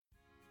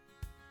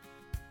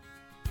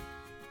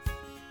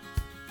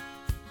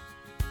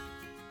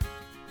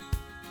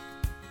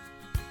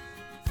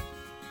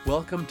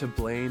Welcome to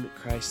Blaine,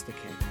 Christ the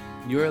King.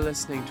 You are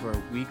listening to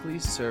our weekly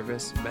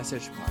service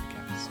message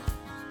podcast.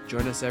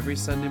 Join us every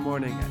Sunday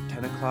morning at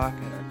 10 o'clock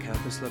at our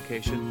campus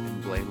location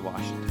in Blaine,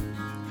 Washington.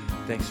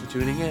 Thanks for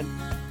tuning in.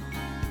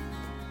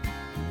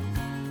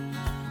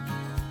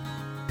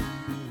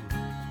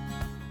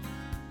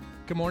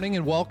 Good morning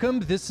and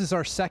welcome. This is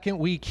our second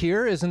week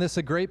here. Isn't this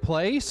a great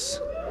place?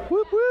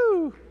 Woo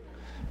woo!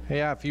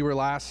 Yeah, if you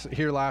were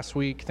here last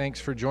week, thanks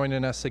for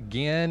joining us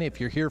again. If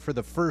you're here for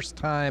the first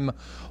time,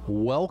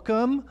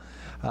 welcome.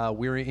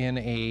 We're in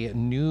a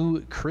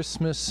new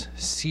Christmas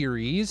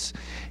series,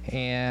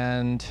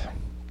 and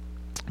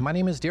my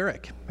name is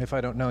Derek, if I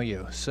don't know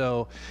you.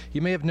 So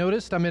you may have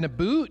noticed I'm in a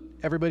boot.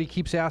 Everybody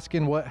keeps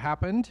asking what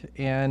happened,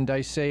 and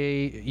I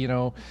say,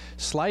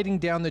 sliding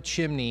down the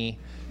chimney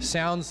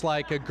sounds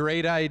like a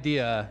great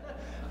idea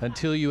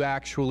until you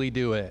actually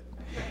do it.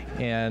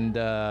 And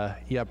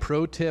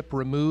pro tip,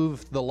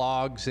 remove the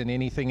logs and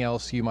anything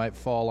else you might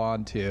fall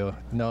onto.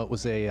 No, it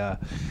was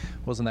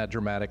wasn't that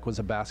dramatic. It was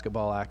a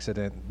basketball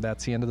accident.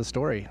 That's the end of the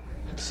story.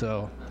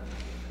 So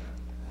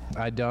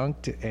I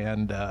dunked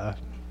and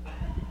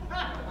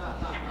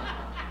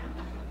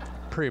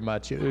pretty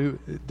much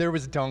there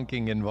was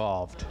dunking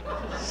involved.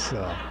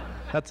 So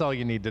that's all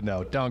you need to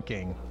know,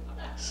 dunking.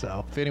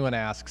 So if anyone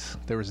asks,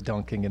 there was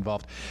dunking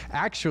involved.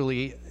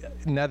 Actually,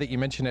 now that you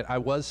mention it, I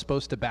was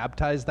supposed to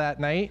baptize that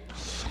night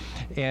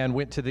and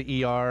went to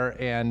the ER,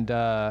 and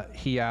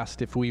he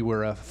asked if we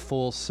were a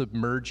full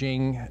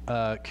submerging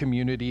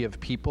community of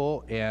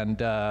people,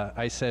 and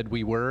I said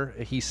we were.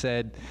 He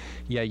said,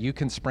 yeah, you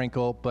can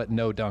sprinkle, but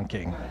no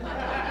dunking.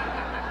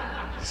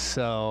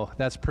 So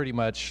that's pretty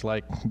much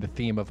like the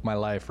theme of my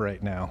life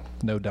right now,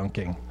 no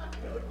dunking.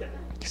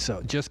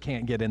 So just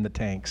can't get in the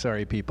tank.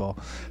 Sorry, people.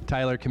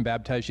 Tyler can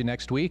baptize you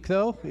next week,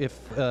 though,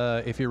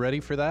 if you're ready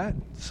for that.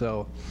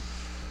 So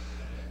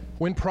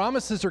when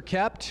promises are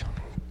kept,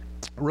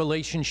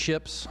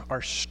 relationships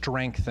are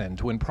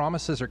strengthened. When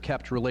promises are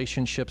kept,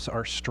 relationships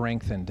are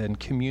strengthened, and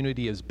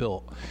community is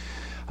built.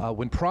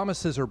 When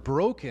promises are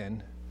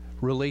broken,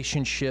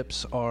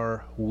 relationships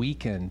are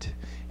weakened,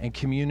 and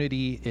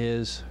community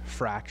is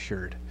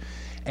fractured.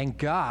 And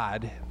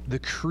God, the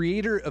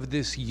creator of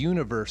this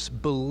universe,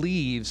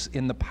 believes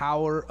in the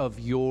power of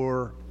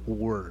your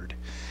word.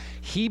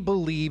 He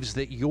believes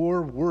that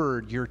your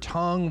word, your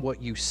tongue,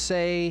 what you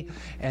say,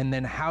 and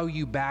then how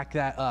you back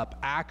that up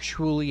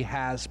actually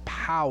has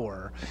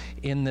power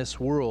in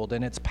this world.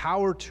 And it's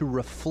power to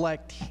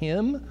reflect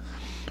him,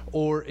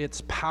 or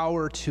it's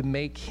power to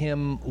make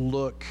him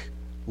look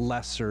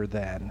lesser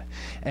than.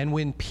 And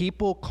when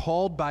people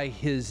called by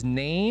his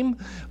name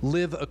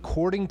live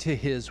according to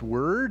his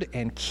word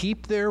and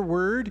keep their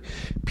word,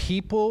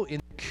 people in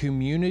the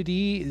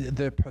community,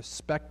 the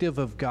perspective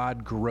of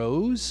God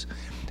grows.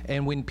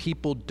 And when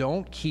people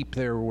don't keep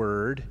their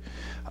word,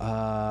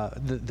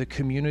 the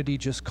community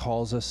just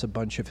calls us a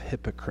bunch of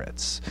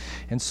hypocrites.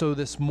 And so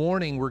this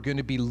morning we're going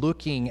to be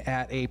looking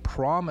at a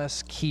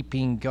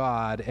promise-keeping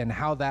God and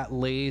how that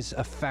lays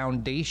a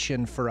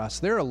foundation for us.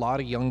 There are a lot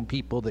of young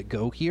people that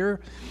go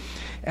here,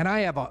 and I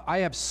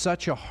have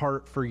such a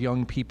heart for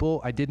young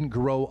people. I didn't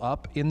grow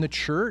up in the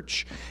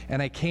church,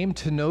 and I came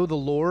to know the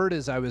Lord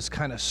as I was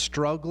kind of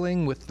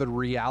struggling with the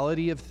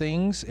reality of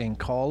things in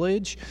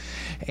college,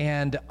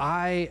 and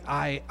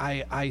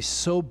I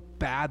so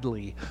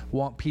badly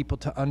want people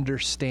to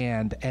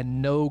understand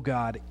and know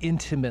God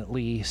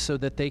intimately so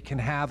that they can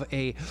have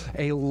a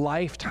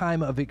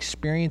lifetime of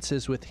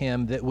experiences with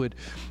him that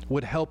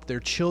would help their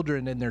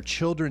children and their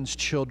children's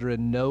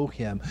children know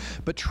him.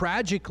 But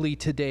tragically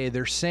today,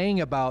 they're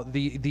saying about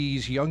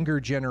these younger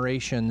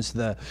generations,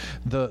 the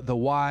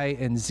Y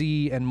and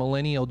Z and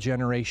millennial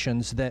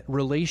generations, that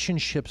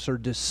relationships are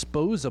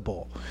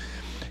disposable.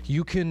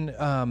 You can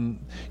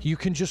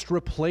just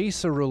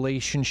replace a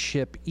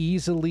relationship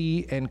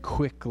easily and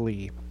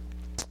quickly.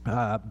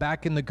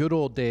 Back in the good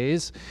old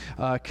days,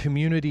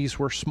 communities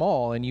were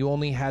small, and you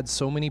only had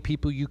so many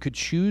people you could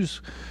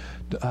choose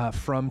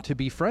from to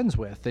be friends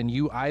with, and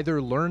you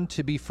either learned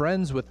to be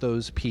friends with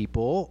those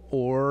people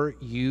or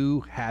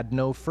you had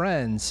no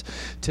friends.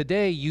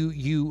 Today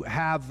you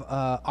have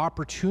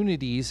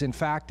opportunities. In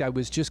fact, I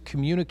was just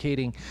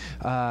communicating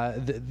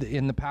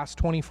in the past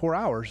 24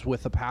 hours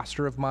with a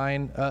pastor of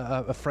mine,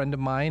 a friend of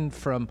mine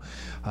from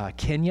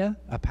Kenya,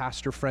 a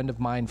pastor friend of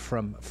mine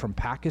from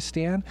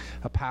Pakistan,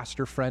 a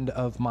pastor friend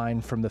of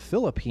mine from the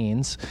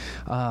Philippines,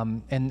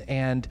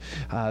 and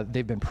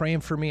they've been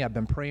praying for me. I've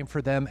been praying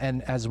for them,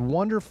 and as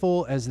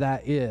wonderful as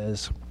that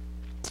is,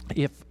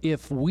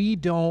 if we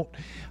don't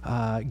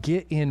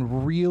get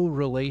in real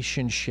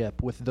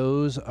relationship with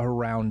those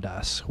around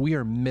us, we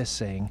are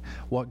missing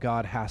what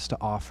God has to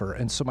offer.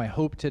 And so my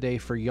hope today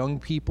for young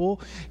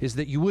people is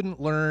that you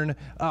wouldn't learn,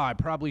 I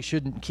probably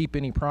shouldn't keep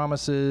any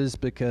promises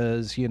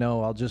because,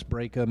 I'll just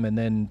break them and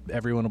then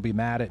everyone will be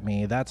mad at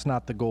me. That's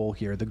not the goal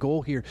here. The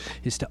goal here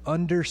is to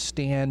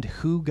understand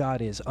who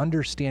God is,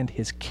 understand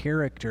his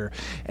character,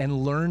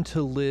 and learn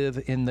to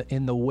live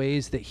in the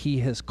ways that he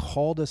has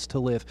called us to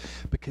live,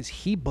 because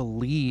he he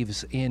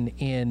believes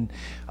in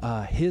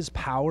his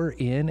power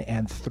in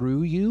and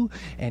through you,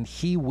 and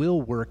he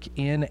will work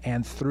in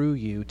and through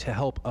you to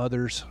help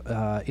others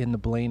in the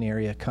Blaine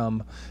area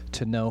come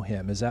to know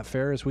him. Is that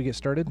fair as we get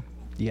started?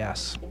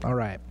 Yes. All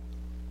right.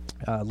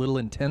 A little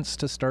intense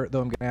to start,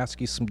 though. I'm going to ask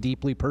you some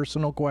deeply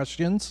personal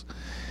questions.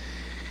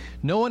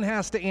 No one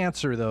has to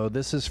answer, though.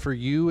 This is for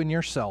you and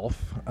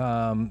yourself,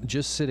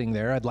 just sitting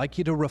there. I'd like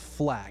you to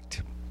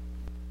reflect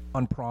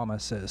on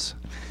promises.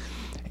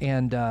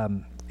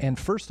 And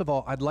first of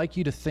all, I'd like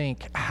you to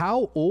think,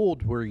 how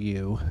old were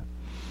you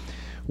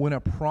when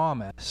a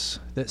promise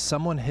that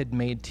someone had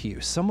made to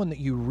you, someone that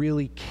you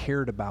really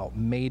cared about,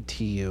 made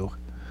to you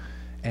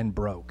and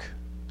broke?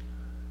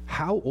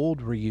 How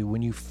old were you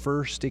when you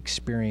first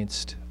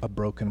experienced a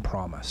broken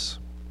promise?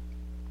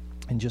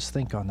 And just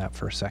think on that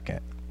for a second.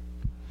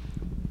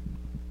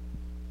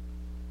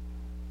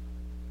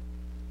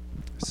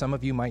 Some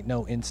of you might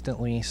know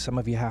instantly. Some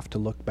of you have to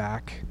look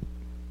back.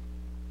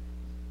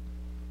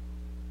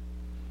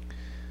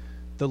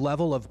 The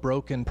level of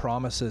broken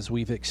promises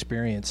we've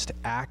experienced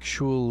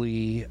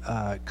actually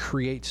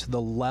creates the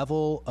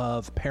level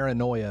of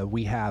paranoia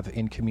we have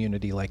in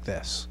community like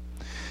this.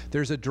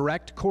 There's a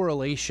direct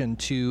correlation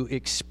to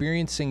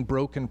experiencing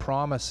broken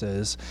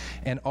promises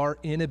and our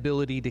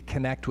inability to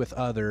connect with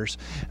others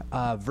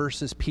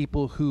versus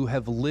people who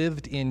have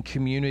lived in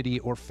community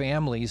or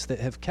families that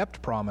have kept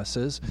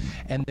promises,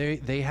 and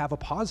they have a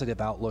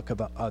positive outlook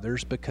about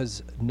others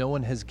because no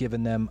one has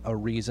given them a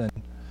reason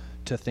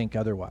to think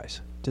otherwise.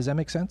 Does that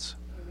make sense?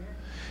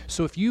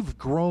 So if you've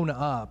grown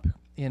up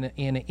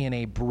in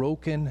a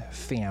broken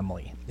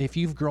family, if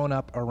you've grown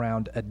up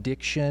around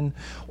addiction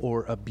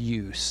or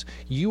abuse,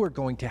 you are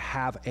going to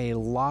have a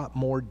lot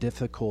more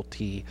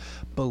difficulty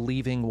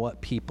believing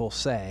what people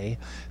say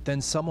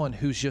than someone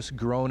who's just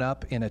grown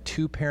up in a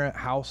two-parent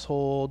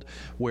household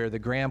where the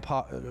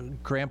grandpa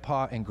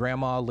and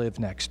grandma live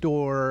next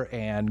door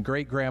and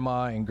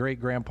great-grandma and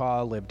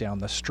great-grandpa live down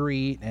the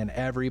street and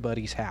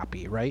everybody's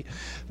happy, right?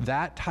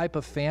 That type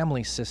of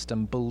family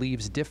system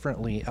believes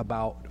differently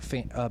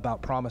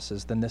about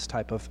promises than this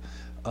type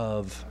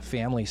of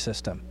family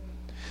system.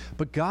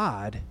 But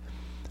God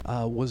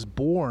was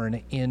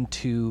born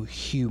into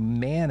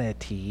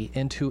humanity,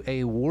 into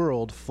a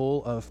world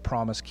full of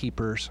promise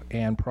keepers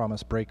and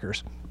promise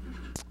breakers.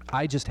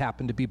 I just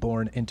happened to be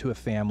born into a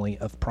family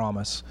of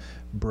promise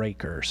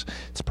breakers.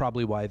 It's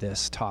probably why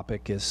this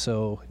topic is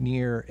so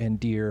near and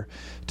dear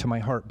to my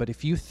heart. But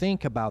if you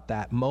think about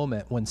that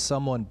moment when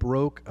someone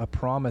broke a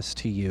promise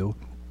to you,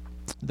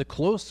 the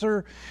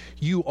closer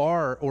you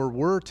are or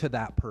were to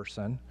that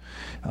person,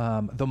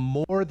 the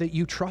more that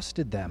you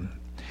trusted them,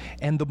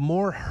 and the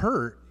more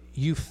hurt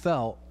you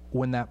felt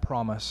when that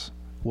promise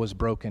was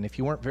broken. If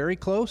you weren't very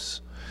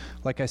close,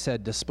 like I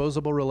said,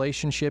 disposable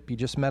relationship, you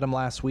just met them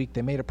last week,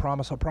 they made a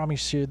promise, I'll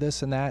promise you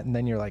this and that, and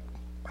then you're like,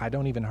 I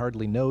don't even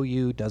hardly know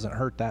you, doesn't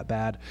hurt that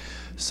bad.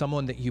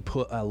 Someone that you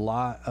put a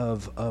lot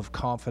of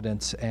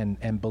confidence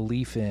and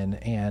belief in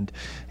and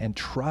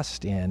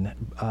trust in,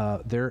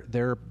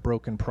 their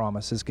broken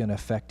promise is going to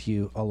affect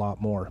you a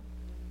lot more.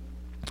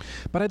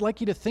 But I'd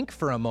like you to think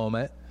for a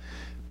moment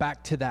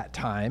back to that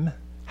time,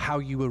 how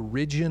you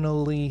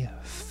originally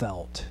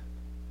felt.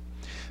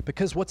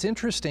 Because what's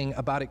interesting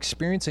about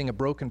experiencing a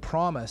broken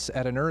promise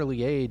at an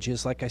early age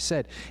is, like I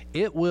said,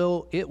 it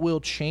will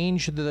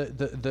change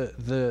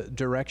the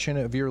direction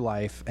of your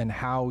life and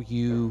how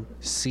you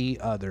see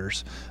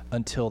others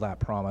until that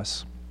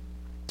promise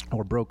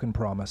or broken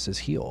promise is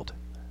healed.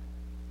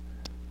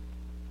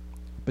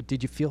 But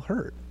did you feel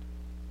hurt?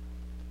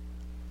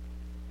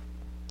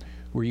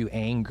 Were you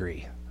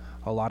angry?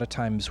 A lot of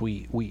times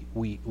we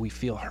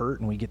feel hurt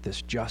and we get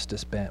this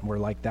justice bent. We're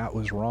like, that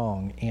was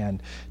wrong.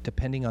 And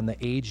depending on the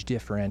age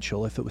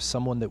differential, if it was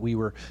someone that we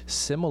were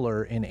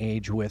similar in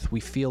age with, we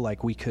feel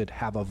like we could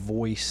have a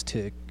voice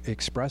to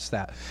express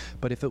that.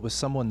 But if it was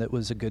someone that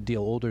was a good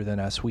deal older than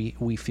us,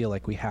 we feel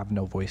like we have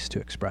no voice to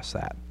express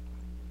that.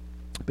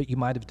 But you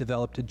might have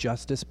developed a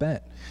justice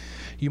bent.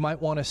 You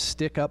might want to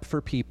stick up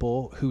for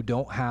people who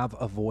don't have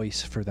a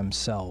voice for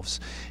themselves.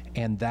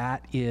 And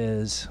that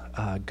is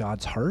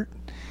God's heart.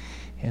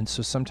 And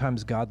so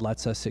sometimes God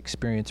lets us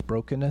experience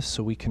brokenness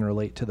so we can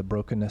relate to the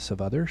brokenness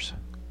of others.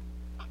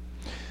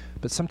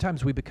 But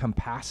sometimes we become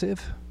passive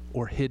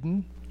or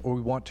hidden, or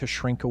we want to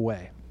shrink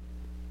away.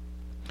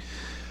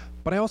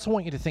 But I also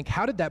want you to think,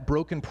 how did that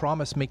broken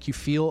promise make you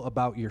feel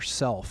about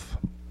yourself?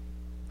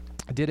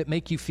 Did it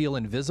make you feel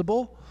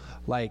invisible,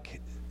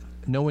 like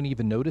no one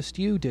even noticed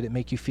you? Did it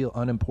make you feel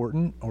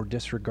unimportant or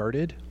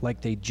disregarded,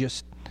 like they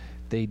just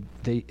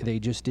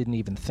didn't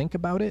even think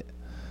about it?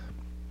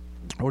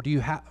 Or do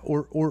you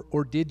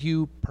or did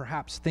you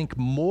perhaps think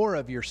more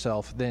of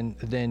yourself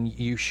than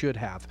you should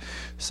have?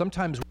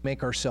 Sometimes we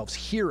make ourselves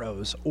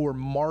heroes or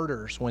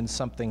martyrs when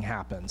something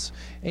happens.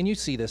 And you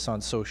see this on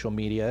social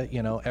media,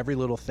 every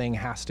little thing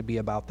has to be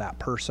about that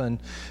person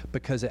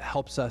because it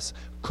helps us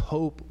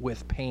cope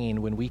with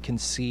pain when we can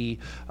see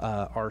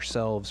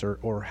ourselves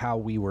or how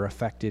we were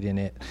affected in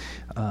it.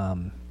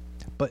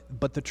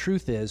 But the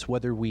truth is,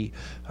 whether we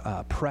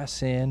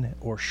press in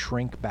or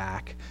shrink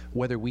back,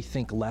 whether we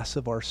think less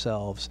of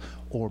ourselves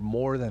or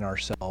more than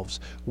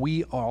ourselves,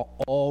 we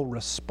all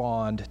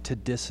respond to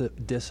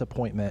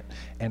disappointment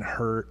and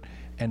hurt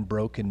and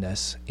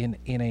brokenness in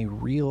a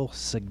real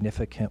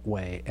significant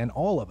way. And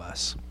all of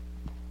us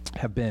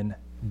have been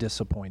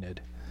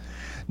disappointed.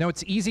 Now,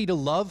 it's easy to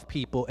love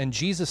people, and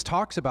Jesus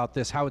talks about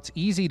this, how it's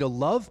easy to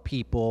love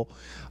people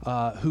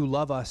who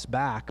love us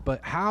back,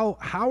 but how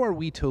are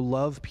we to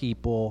love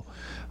people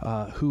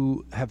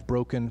who have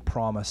broken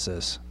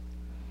promises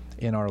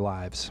in our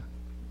lives?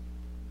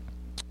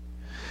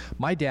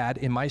 My dad,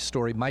 in my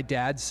story, my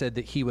dad said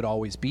that he would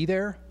always be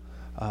there.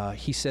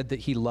 He said that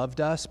he loved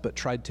us, but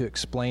tried to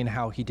explain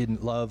how he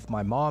didn't love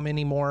my mom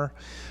anymore.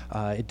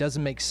 It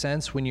doesn't make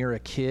sense when you're a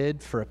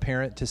kid for a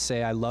parent to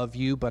say, I love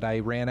you, but I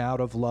ran out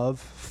of love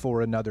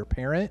for another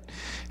parent.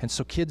 And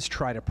so kids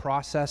try to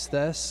process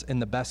this in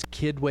the best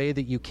kid way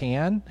that you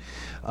can,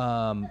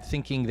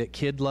 thinking that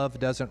kid love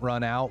doesn't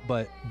run out,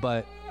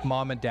 but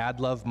mom and dad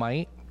love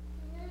might.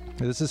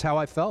 This is how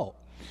I felt.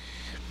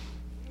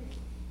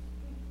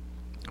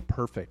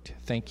 Perfect.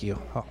 Thank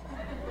you. Oh.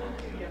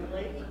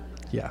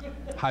 Yeah.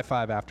 High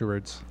five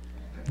afterwards.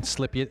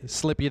 Slip you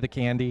the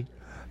candy.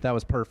 That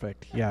was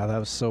perfect. Yeah, that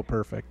was so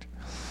perfect.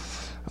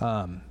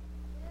 But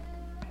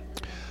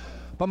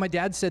my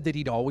dad said that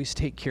he'd always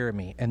take care of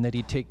me and that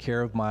he'd take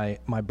care of my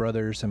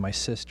brothers and my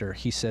sister.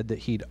 He said that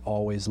he'd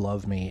always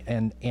love me.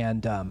 And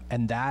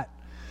that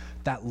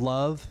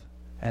love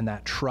and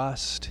that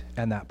trust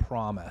and that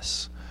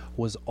promise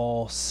was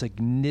all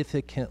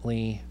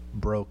significantly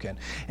broken.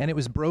 And it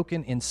was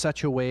broken in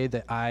such a way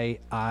that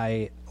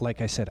I like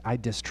I said, I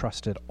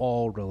distrusted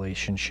all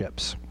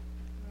relationships.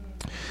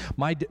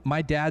 My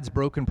dad's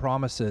broken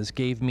promises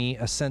gave me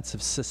a sense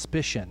of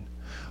suspicion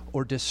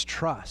or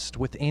distrust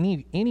with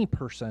any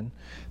person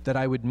that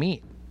I would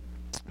meet.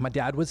 My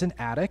dad was an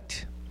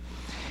addict,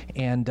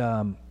 and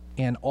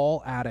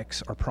all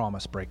addicts are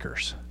promise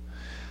breakers.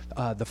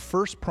 The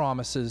first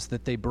promises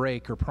that they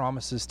break are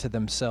promises to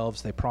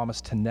themselves. They promise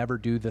to never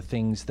do the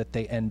things that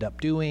they end up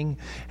doing,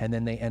 and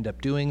then they end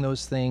up doing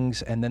those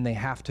things, and then they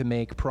have to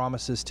make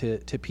promises to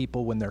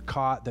people when they're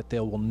caught that they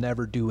will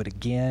never do it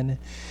again.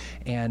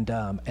 And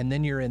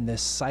then you're in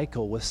this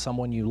cycle with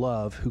someone you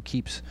love who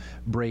keeps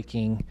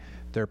breaking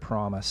their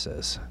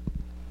promises.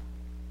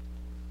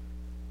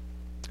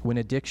 When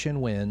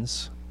addiction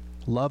wins,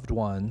 loved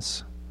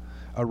ones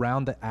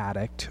around the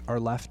addict are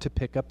left to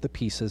pick up the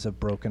pieces of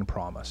broken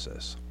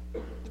promises.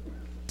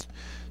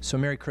 So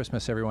Merry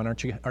Christmas, everyone.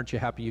 Aren't you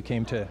happy you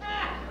came to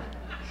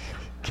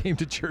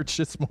church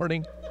this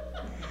morning?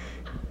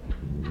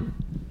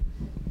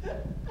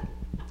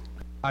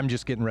 I'm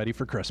just getting ready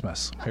for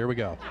Christmas. Here we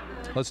go.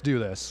 Let's do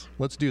this.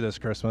 Let's do this,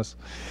 Christmas.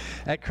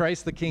 At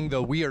Christ the King,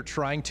 though, we are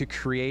trying to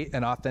create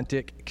an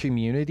authentic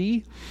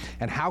community.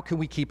 And how can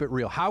we keep it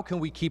real? How can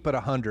we keep it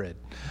 100?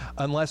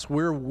 Unless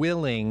we're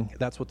willing,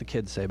 that's what the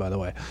kids say, by the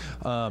way.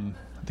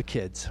 The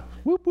kids.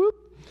 Whoop, whoop.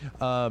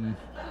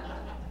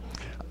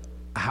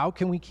 How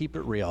can we keep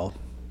it real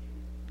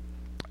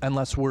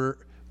unless we're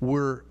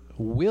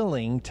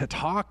willing to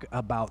talk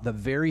about the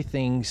very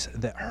things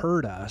that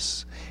hurt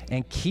us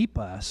and keep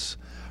us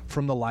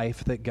from the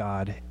life that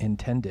God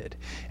intended?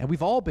 And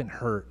we've all been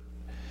hurt,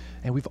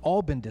 and we've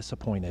all been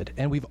disappointed,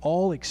 and we've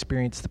all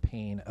experienced the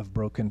pain of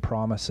broken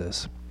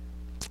promises.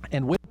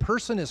 And when a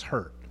person is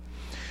hurt,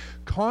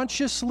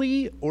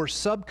 consciously or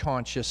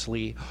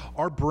subconsciously,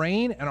 our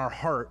brain and our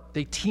heart,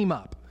 they team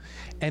up.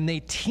 And they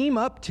team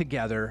up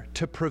together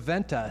to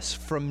prevent us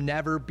from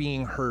never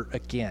being hurt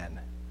again.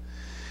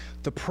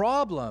 The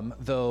problem,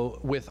 though,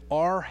 with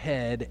our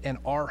head and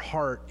our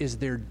heart is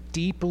they're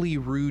deeply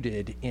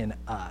rooted in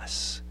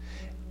us.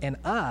 And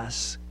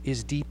us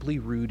is deeply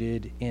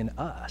rooted in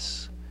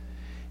us.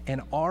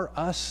 And our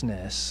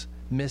usness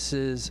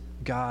misses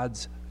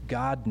God's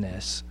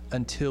godness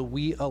until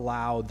we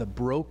allow the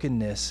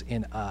brokenness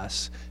in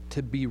us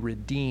to be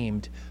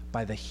redeemed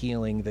by the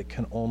healing that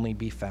can only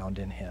be found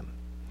in Him.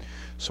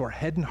 So our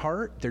head and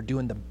heart, they're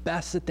doing the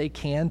best that they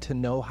can to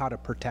know how to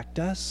protect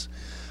us.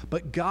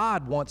 But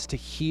God wants to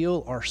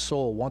heal our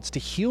soul, wants to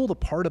heal the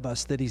part of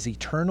us that is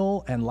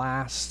eternal and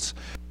lasts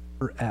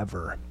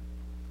forever.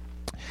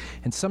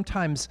 And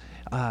sometimes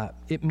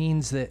it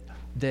means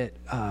that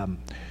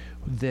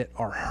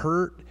our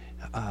hurt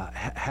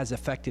has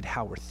affected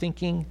how we're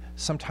thinking.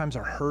 Sometimes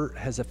our hurt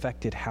has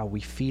affected how we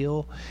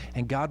feel.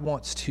 And God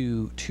wants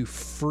to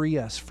free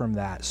us from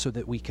that so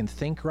that we can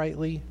think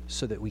rightly,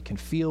 so that we can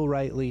feel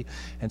rightly,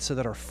 and so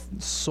that our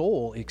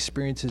soul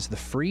experiences the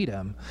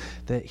freedom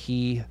that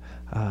He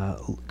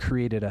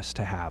created us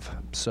to have.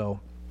 So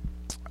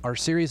our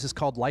series is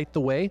called Light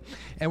the Way,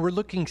 and we're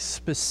looking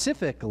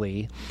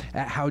specifically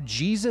at how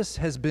Jesus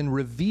has been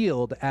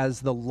revealed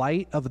as the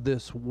light of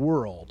this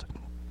world.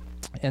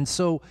 And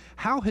so,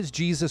 how has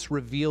Jesus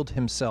revealed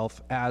Himself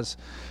as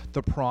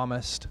the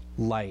promised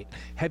light?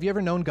 Have you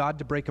ever known God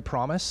to break a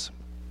promise?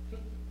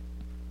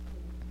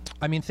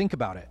 I mean, think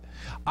about it.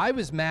 I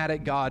was mad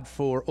at God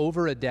for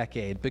over a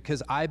decade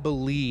because I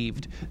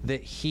believed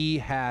that he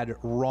had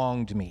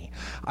wronged me.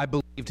 I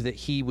believed that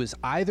he was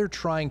either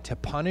trying to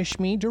punish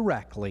me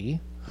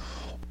directly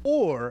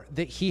or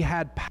that he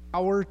had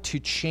power to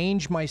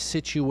change my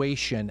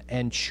situation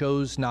and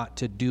chose not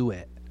to do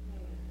it.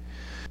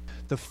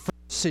 The first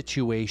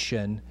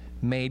situation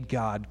made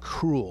God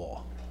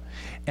cruel,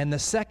 and the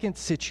second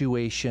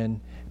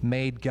situation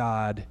made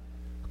God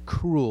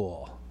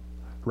cruel,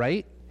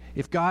 right?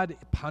 If God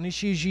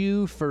punishes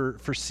you for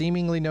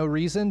seemingly no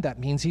reason, that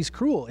means he's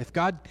cruel. If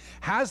God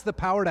has the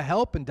power to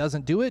help and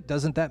doesn't do it,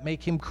 doesn't that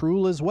make him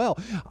cruel as well?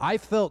 I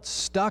felt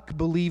stuck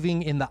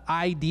believing in the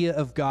idea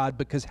of God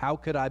because how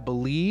could I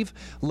believe,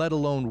 let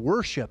alone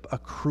worship, a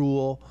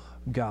cruel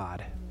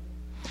God?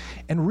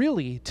 And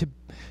really,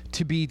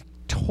 to be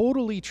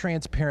totally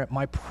transparent,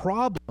 my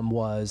problem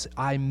was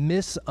I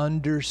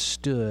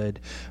misunderstood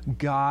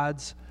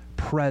God's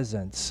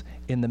presence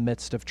in the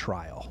midst of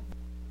trial.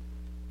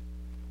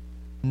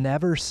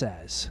 Never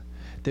says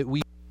that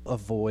we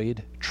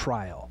avoid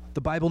trial.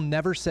 The Bible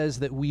never says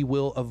that we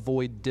will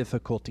avoid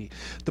difficulty.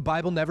 The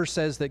Bible never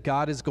says that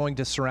God is going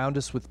to surround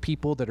us with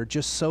people that are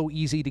just so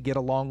easy to get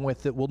along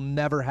with that we'll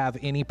never have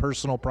any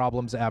personal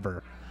problems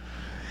ever.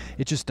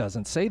 It just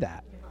doesn't say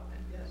that.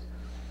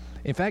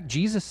 In fact,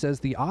 Jesus says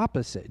the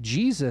opposite.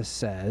 Jesus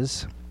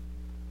says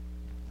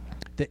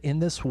that in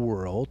this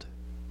world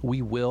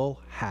we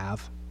will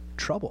have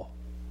trouble,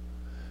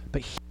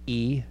 but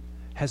he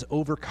has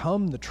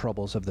overcome the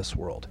troubles of this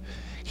world.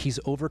 He's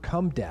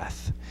overcome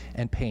death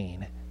and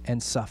pain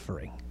and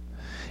suffering.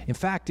 In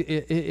fact,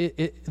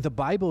 the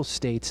Bible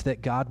states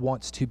that God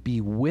wants to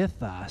be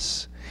with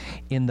us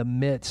in the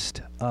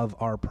midst of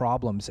our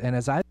problems. And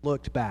as I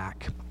looked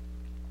back,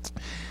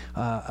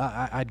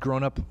 I'd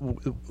grown up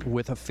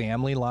with a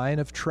family line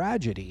of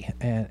tragedy,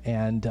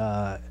 and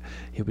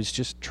it was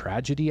just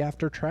tragedy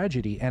after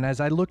tragedy. And as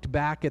I looked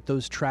back at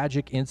those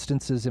tragic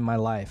instances in my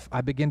life,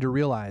 I began to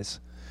realize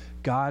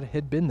God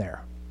had been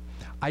there.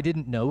 I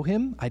didn't know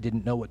him. I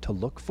didn't know what to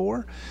look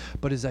for.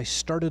 But as I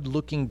started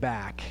looking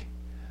back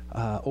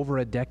over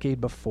a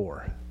decade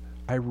before,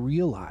 I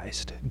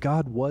realized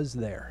God was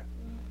there.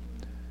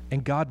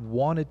 And God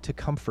wanted to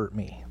comfort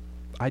me.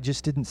 I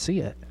just didn't see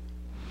it.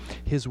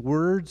 His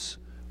words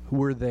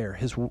were there.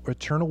 His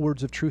eternal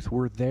words of truth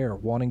were there,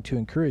 wanting to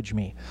encourage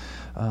me.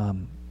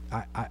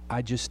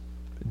 I just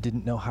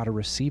didn't know how to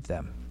receive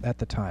them at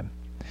the time.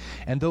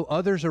 And though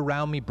others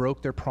around me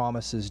broke their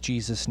promises,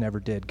 Jesus never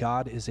did.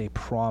 God is a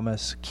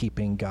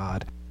promise-keeping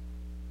God.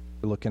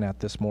 We're looking at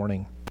this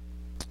morning.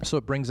 So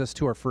it brings us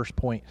to our first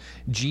point.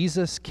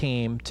 Jesus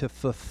came to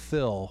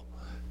fulfill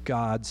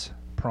God's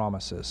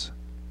promises.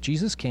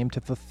 Jesus came to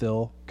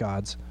fulfill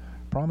God's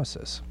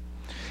promises.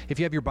 If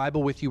you have your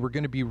Bible with you, we're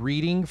going to be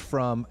reading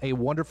from a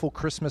wonderful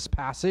Christmas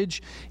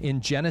passage in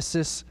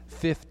Genesis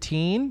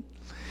 15.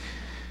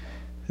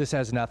 This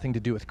has nothing to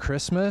do with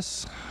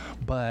Christmas,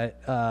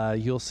 but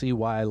you'll see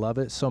why I love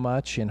it so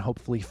much in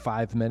hopefully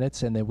 5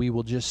 minutes, and then we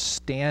will just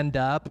stand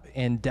up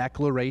in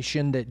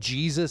declaration that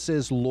Jesus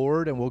is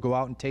Lord, and we'll go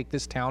out and take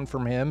this town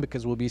from him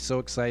because we'll be so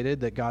excited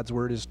that God's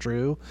word is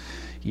true.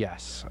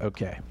 Yes,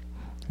 okay.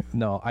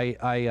 No,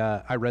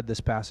 I read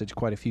this passage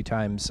quite a few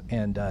times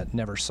and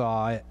never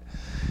saw it.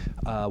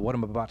 What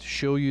I'm about to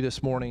show you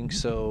this morning,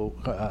 so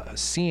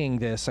seeing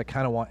this, I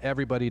kind of want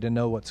everybody to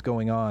know what's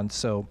going on.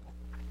 So,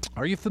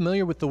 are you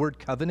familiar with the word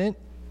covenant?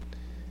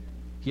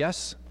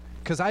 Yes?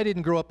 Because I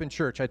didn't grow up in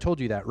church. I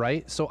told you that,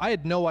 right? So I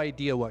had no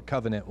idea what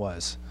covenant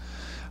was.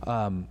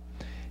 And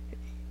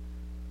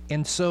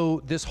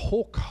so this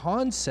whole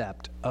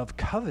concept of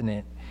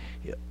covenant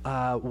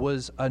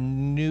was a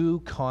new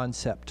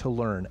concept to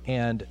learn.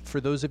 And for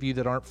those of you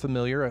that aren't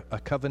familiar, a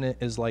covenant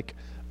is like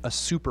a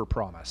super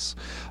promise.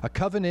 A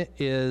covenant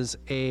is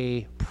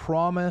a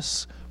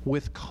promise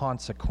with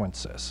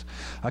consequences.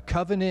 A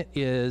covenant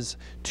is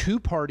two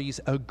parties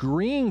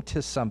agreeing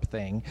to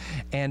something,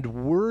 and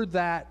were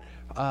that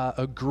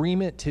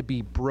agreement to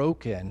be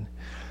broken,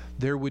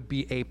 there would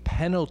be a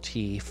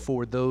penalty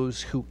for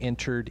those who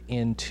entered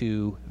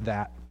into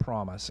that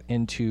promise,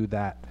 into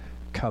that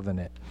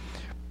covenant.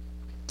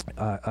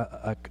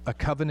 A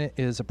covenant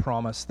is a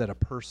promise that a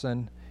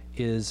person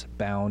is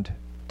bound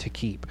to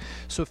keep.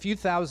 So a few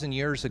thousand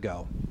years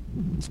ago,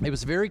 it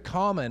was very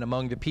common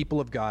among the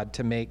people of God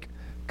to make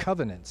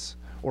covenants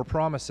or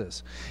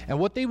promises. And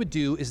what they would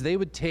do is they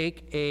would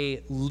take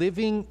a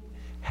living,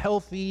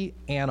 healthy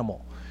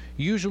animal,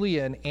 usually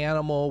an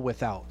animal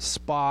without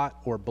spot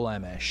or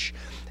blemish,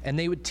 and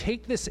they would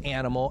take this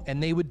animal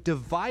and they would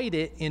divide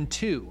it in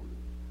two,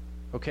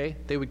 okay?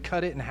 They would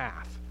cut it in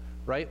half,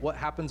 right? What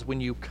happens when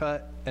you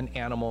cut an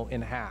animal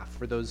in half,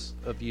 for those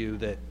of you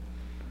that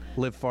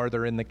live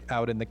farther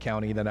out in the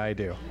county than I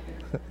do?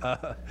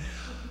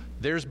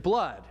 There's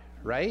blood,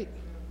 right?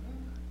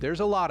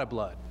 There's a lot of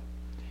blood.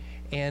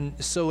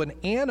 And so an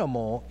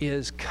animal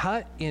is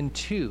cut in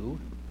two,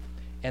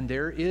 and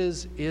there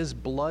is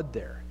blood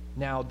there.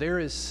 Now, there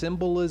is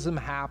symbolism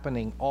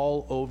happening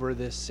all over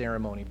this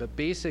ceremony, but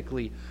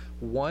basically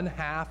one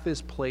half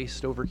is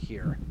placed over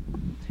here,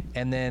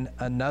 and then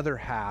another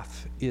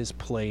half is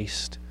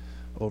placed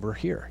over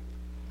here.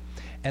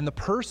 And the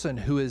person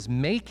who is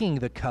making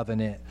the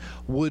covenant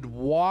would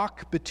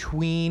walk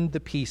between the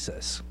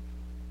pieces.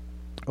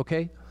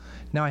 Okay?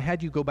 Now I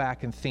had you go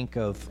back and think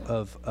of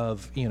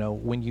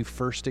when you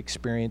first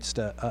experienced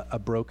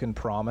a broken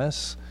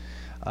promise.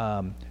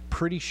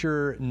 Pretty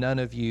sure none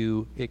of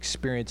you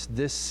experienced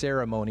this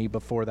ceremony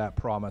before that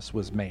promise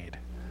was made,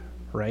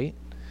 right?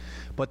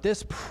 But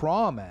this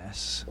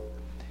promise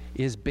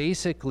is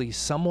basically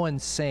someone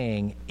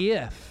saying,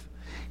 if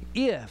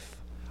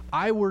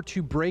I were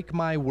to break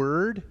my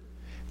word,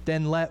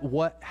 then let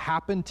what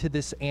happened to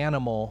this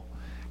animal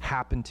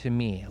happen to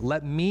me.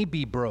 Let me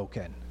be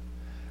broken.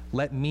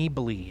 Let me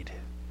bleed.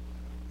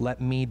 Let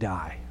me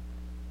die.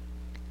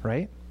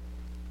 Right?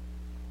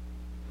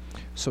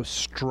 So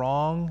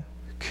strong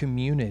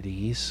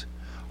communities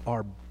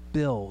are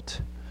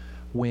built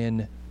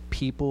when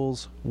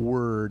people's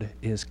word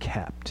is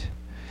kept.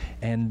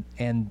 And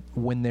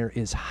when there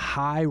is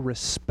high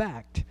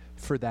respect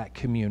for that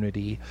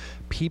community,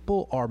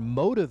 people are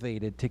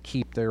motivated to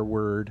keep their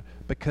word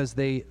because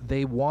they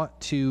want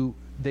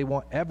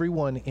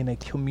everyone in a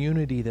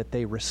community that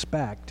they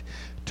respect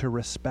to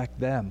respect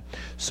them.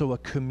 So a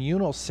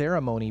communal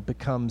ceremony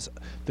becomes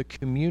the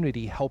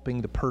community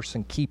helping the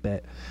person keep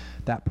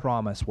that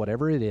promise,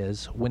 whatever it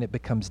is, when it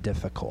becomes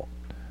difficult.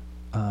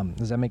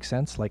 Does that make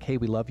sense? Like, hey,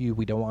 we love you,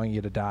 we don't want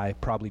you to die,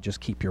 probably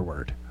just keep your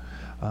word.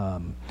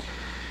 And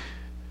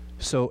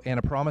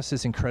a promise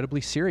is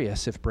incredibly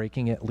serious if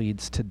breaking it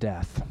leads to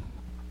death.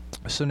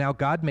 So now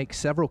God makes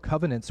several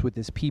covenants with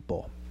his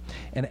people.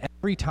 And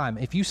every time,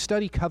 if you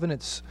study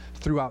covenants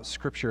throughout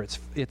Scripture,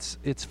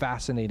 it's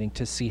fascinating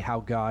to see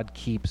how God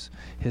keeps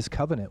his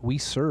covenant. We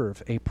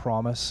serve a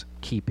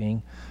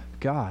promise-keeping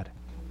God.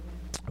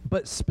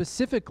 But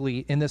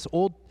specifically in this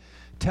Old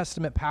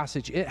Testament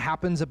passage, it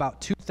happens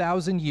about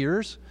 2,000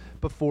 years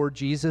before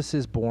Jesus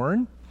is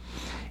born.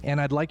 And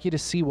I'd like you to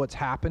see what's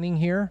happening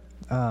here.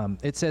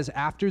 It says,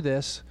 after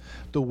this,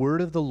 the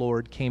word of the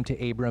Lord came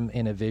to Abram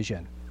in a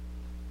vision.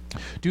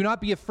 Do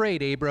not be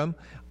afraid, Abram.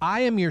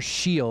 I am your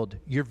shield,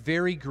 your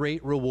very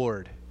great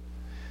reward.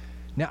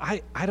 Now,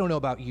 I don't know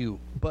about you,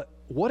 but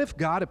what if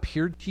God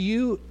appeared to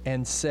you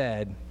and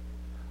said,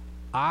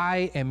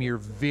 I am your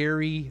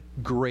very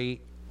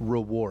great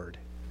reward?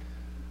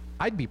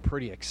 I'd be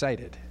pretty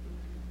excited.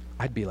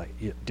 I'd be like,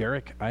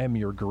 Derek, I am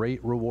your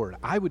great reward.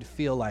 I would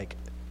feel like,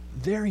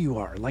 there you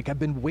are. Like, I've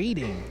been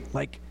waiting.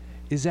 Like,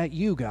 is that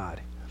you,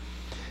 God?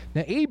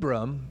 Now,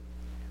 Abram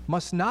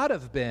must not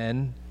have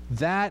been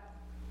that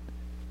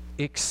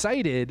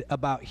excited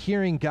about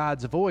hearing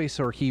God's voice,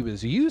 or he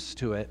was used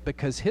to it,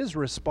 because his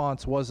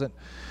response wasn't,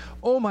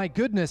 oh my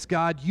goodness,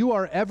 God, you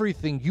are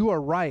everything. You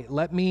are right.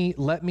 Let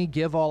me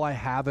give all I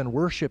have and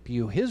worship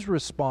you. His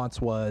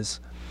response was,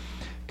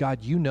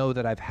 God, you know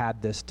that I've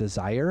had this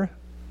desire,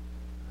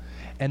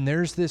 and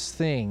there's this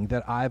thing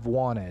that I've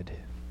wanted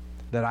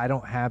that I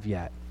don't have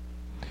yet.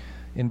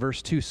 In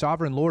verse 2,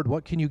 Sovereign Lord,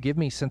 what can you give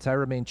me since I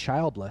remain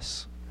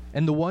childless?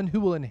 And the one who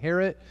will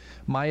inherit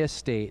my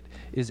estate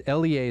is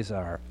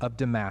Eliezer of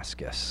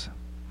Damascus.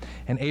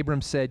 And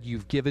Abram said,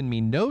 you've given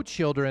me no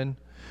children,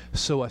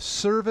 so a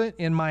servant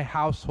in my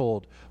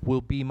household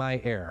will be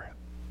my heir.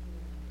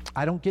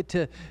 I don't get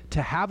to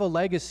have a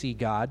legacy,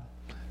 God.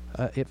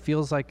 It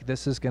feels like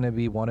this is going to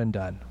be one and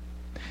done.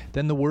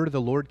 Then the word of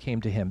the Lord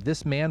came to him.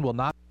 This man will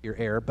not be your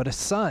heir, but a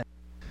son,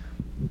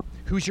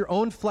 whose your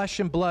own flesh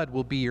and blood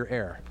will be your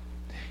heir.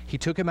 He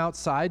took him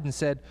outside and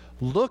said,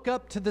 look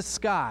up to the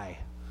sky.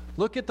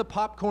 Look at the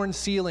popcorn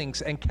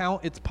ceilings and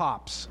count its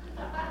pops.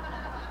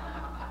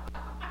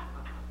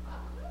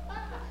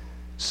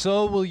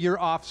 So will your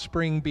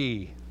offspring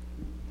be.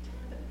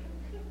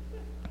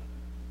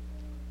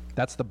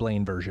 That's the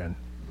Blaine version.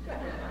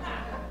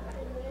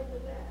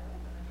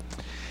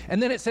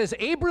 And then it says,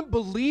 Abram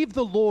believed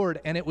the Lord,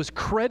 and it was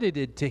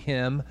credited to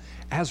him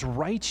as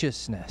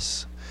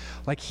righteousness.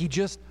 Like, he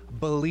just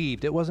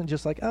believed. It wasn't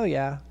just like, oh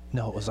yeah.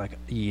 No, it was like,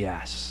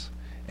 yes.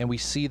 And we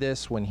see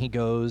this when he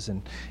goes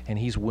and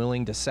he's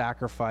willing to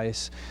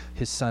sacrifice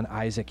his son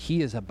Isaac.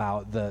 He is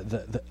about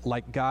the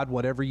like, God,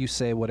 whatever you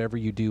say, whatever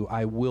you do,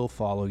 I will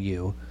follow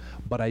you.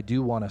 But I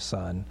do want a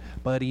son.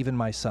 But even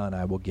my son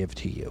I will give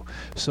to you.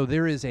 So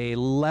there is a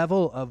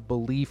level of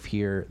belief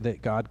here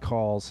that God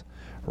calls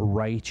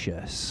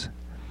righteous.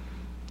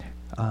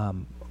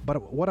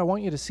 But what I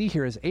want you to see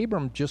here is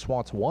Abram just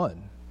wants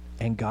one,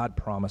 and God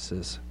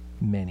promises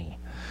many.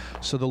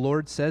 So the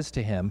Lord says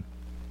to him,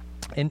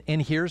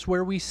 and here's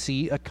where we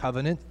see a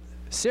covenant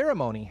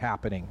ceremony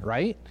happening,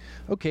 right?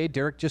 Okay,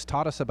 Derek just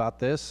taught us about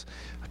this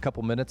a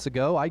couple minutes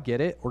ago. I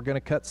get it. We're going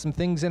to cut some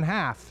things in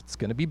half. It's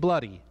going to be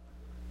bloody.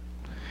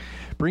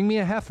 Bring me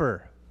a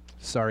heifer.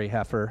 Sorry,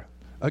 heifer.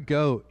 A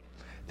goat.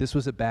 This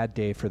was a bad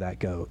day for that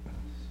goat.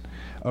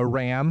 A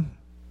ram,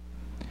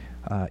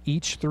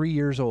 each 3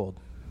 years old,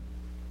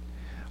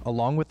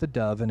 along with a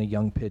dove and a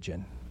young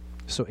pigeon.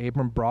 So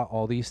Abram brought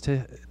all these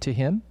to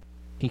him.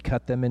 He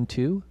cut them in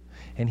two,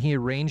 and he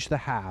arranged the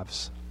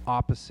halves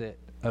opposite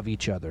of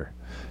each other.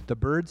 The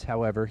birds,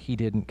 however, he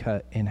didn't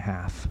cut in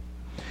half.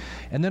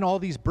 And then all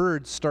these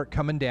birds start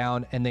coming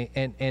down, and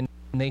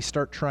they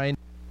start trying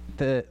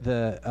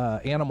the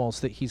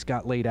animals that he's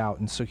got laid out,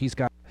 and so he's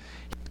got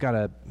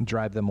to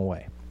drive them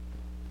away.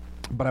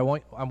 But I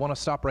want to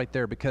stop right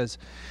there, because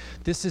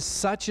this is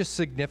such a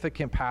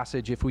significant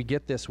passage. If we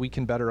get this, we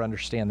can better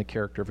understand the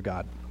character of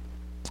God.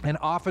 And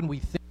often we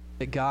think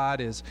that God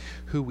is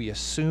who we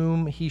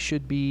assume he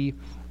should be.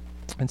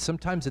 And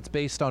sometimes it's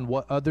based on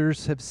what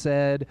others have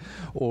said,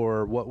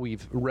 or what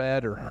we've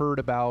read or heard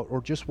about,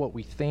 or just what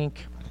we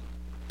think.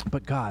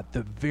 But God,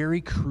 the very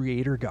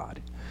creator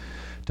God,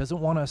 doesn't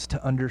want us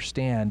to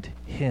understand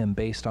him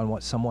based on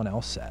what someone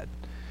else said.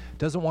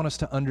 Doesn't want us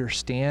to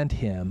understand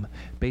him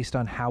based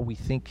on how we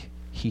think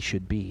he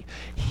should be.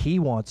 He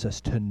wants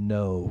us to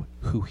know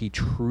who he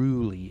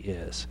truly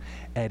is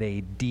at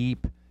a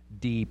deep,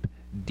 deep,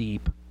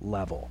 deep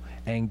level.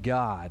 And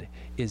God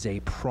is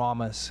a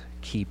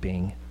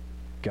promise-keeping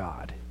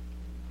God.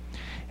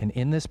 And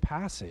in this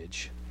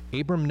passage,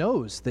 Abram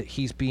knows that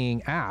he's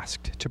being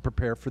asked to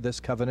prepare for this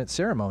covenant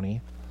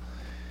ceremony.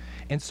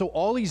 And so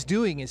all he's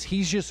doing is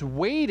he's just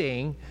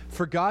waiting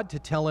for God to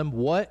tell him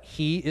what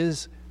he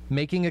is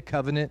making a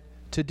covenant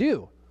to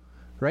do,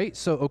 right?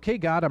 So, okay,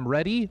 God, I'm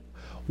ready.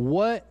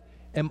 What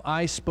am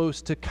I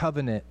supposed to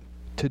covenant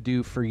to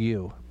do for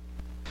you?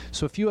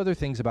 So a few other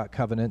things about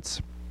covenants.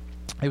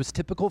 It was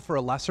typical for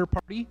a lesser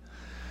party,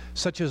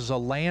 such as a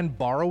land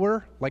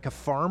borrower, like a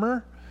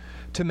farmer,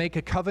 to make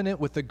a covenant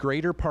with a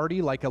greater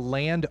party, like a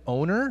land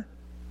owner.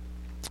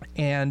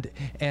 And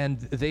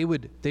they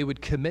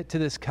would commit to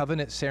this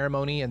covenant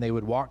ceremony, and they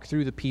would walk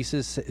through the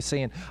pieces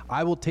saying,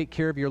 I will take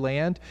care of your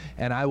land,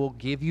 and I will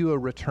give you a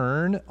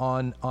return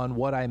on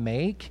what I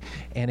make.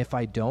 And if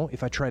I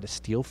try to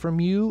steal from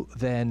you,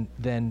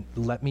 then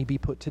let me be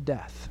put to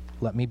death.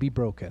 Let me be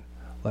broken.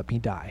 Let me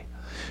die.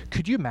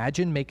 Could you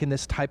imagine making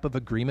this type of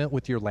agreement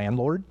with your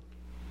landlord?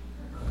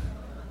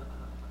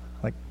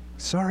 Like,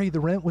 sorry, the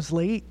rent was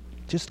late,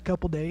 just a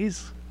couple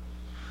days.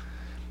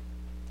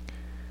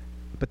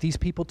 But these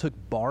people took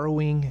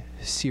borrowing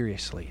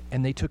seriously,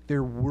 and they took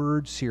their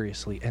word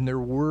seriously, and their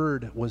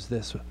word was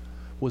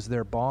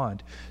their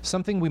bond.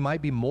 Something we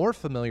might be more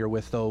familiar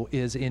with, though,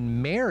 is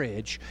in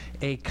marriage,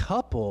 a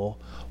couple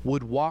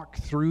would walk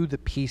through the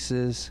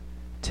pieces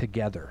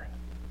together.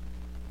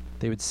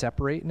 They would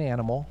separate an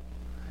animal,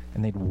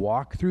 and they'd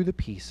walk through the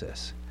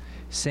pieces,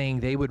 saying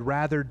they would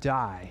rather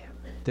die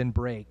than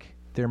break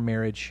their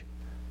marriage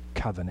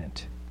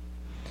covenant.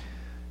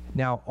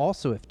 Now,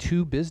 also, if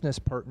two business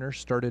partners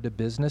started a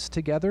business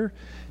together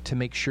to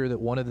make sure that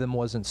one of them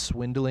wasn't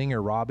swindling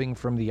or robbing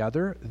from the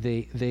other,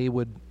 they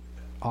would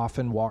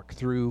often walk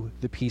through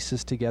the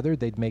pieces together.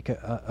 They'd make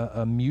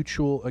a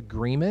mutual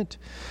agreement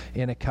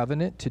in a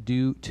covenant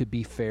to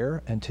be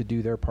fair and to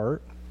do their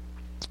part.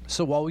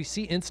 So while we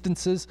see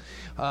instances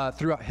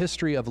throughout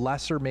history of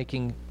lesser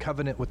making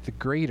covenant with the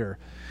greater,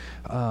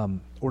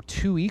 or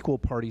two equal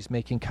parties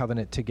making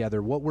covenant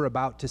together, what we're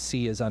about to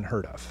see is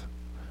unheard of.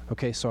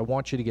 Okay, so I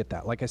want you to get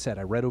that. Like I said,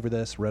 I read over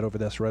this,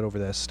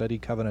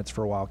 studied covenants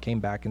for a while, came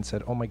back and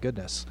said, oh my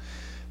goodness,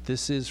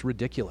 this is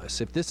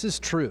ridiculous. If this is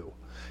true,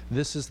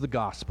 this is the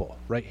gospel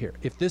right here.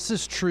 If this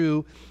is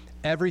true,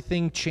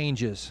 everything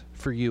changes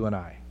for you and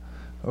I.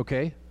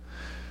 Okay?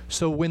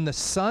 So when the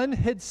sun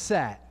had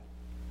set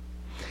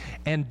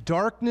and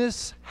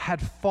darkness had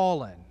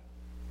fallen,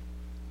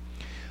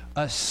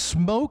 a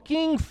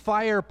smoking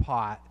fire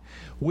pot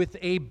with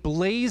a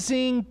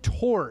blazing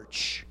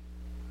torch.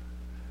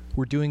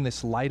 We're doing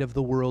this Light of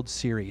the World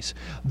series.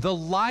 The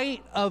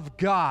light of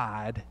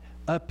God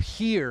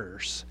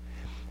appears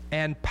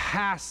and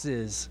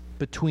passes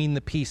between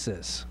the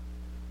pieces.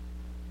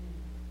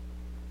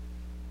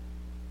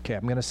 Okay,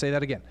 I'm going to say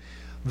that again.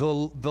 The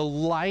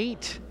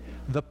light,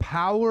 the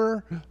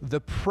power,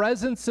 the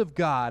presence of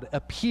God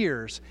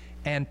appears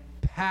and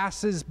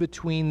passes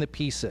between the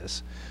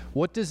pieces.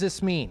 What does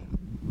this mean?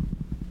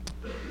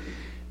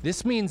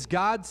 This means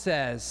God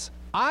says,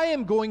 I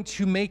am going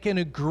to make an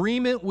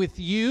agreement with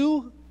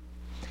you,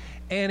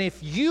 and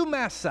if you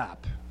mess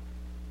up,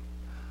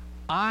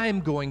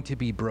 I'm going to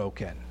be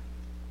broken.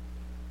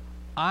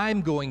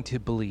 I'm going to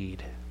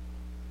bleed.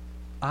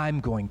 I'm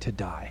going to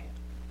die.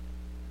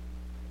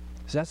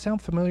 Does that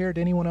sound familiar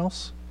to anyone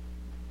else?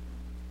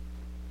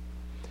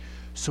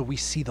 So we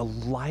see the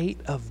light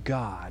of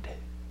God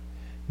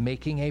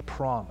making a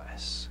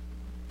promise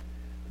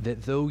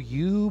that though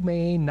you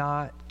may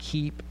not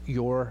keep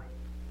your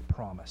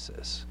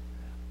promises,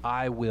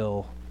 I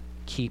will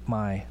keep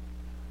my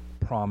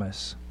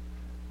promise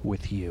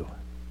with you.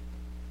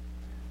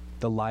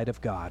 The light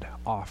of God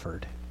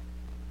offered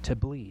to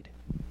bleed,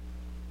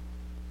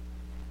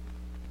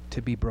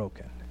 to be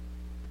broken,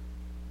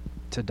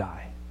 to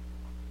die.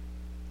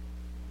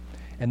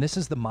 And this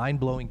is the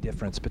mind-blowing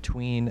difference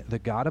between the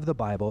God of the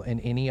Bible and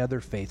any other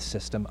faith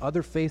system.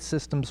 Other faith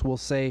systems will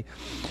say,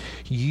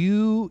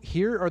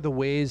 here are the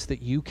ways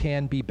that you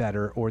can be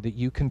better or that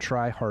you can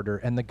try harder.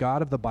 And the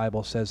God of the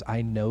Bible says,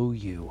 I know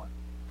you.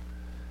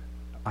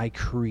 I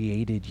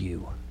created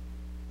you.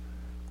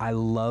 I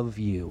love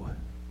you.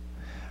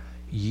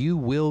 You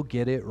will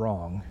get it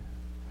wrong,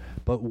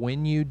 But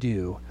when you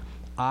do,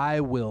 I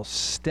will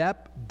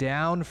step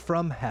down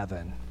from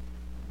heaven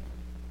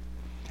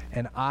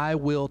and I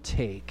will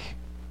take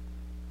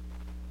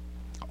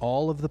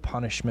all of the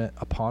punishment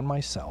upon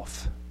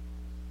myself,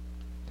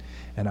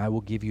 and I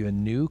will give you a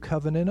new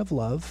covenant of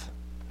love.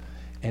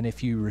 And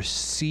if you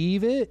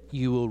receive it,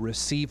 you will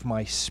receive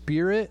my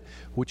Spirit,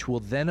 which will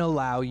then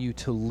allow you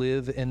to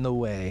live in the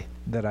way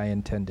that I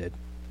intended.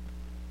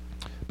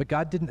 But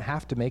God didn't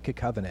have to make a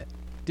covenant.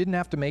 Didn't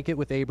have to make it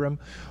with Abram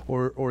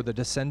or the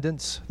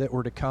descendants that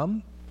were to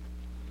come.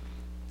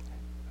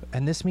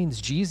 And this means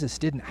Jesus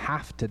didn't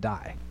have to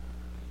die.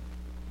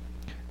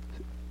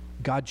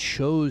 God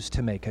chose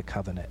to make a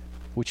covenant,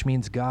 which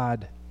means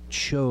God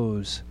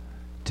chose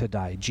to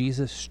die.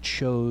 Jesus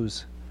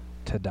chose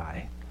to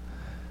die.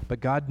 But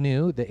God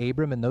knew that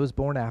Abram and those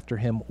born after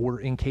him were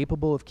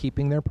incapable of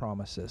keeping their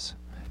promises,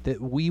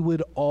 that we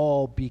would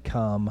all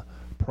become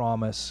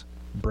promise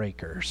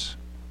breakers.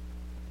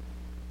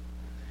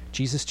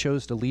 Jesus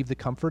chose to leave the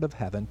comfort of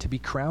heaven to be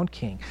crowned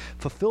king,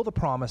 fulfill the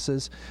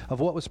promises of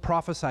what was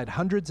prophesied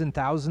hundreds and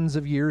thousands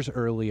of years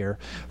earlier,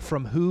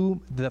 from who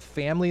the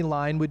family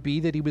line would be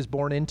that he was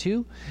born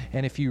into.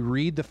 And if you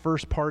read the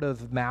first part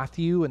of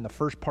Matthew and the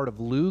first part of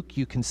Luke,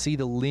 you can see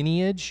the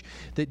lineage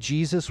that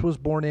Jesus was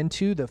born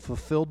into that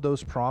fulfilled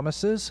those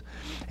promises.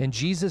 And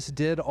Jesus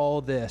did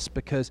all this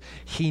because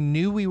he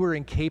knew we were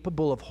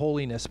incapable of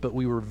holiness, but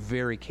we were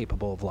very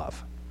capable of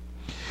love.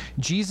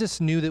 Jesus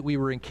knew that we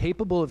were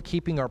incapable of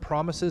keeping our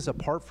promises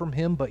apart from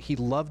him, but he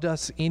loved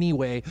us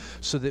anyway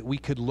so that we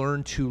could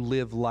learn to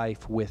live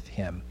life with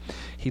him.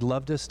 He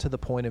loved us to the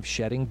point of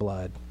shedding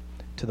blood,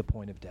 to the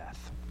point of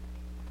death.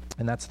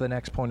 And that's the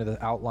next point of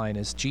the outline,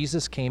 is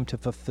Jesus came to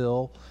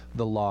fulfill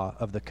the law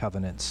of the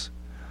covenants.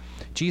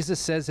 Jesus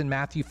says in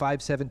Matthew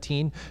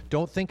 5:17,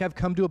 "Don't think I've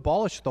come to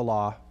abolish the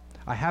law.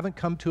 I haven't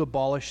come to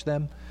abolish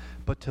them,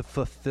 but to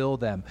fulfill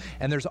them."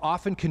 And there's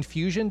often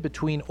confusion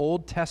between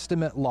Old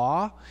Testament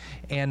law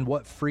and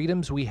what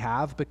freedoms we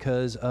have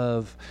because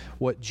of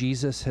what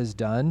Jesus has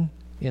done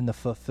in the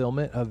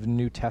fulfillment of the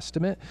New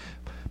Testament.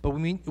 But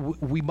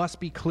we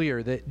must be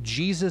clear that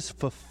Jesus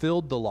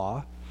fulfilled the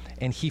law,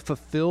 and he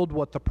fulfilled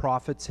what the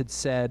prophets had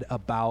said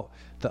about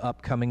the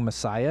upcoming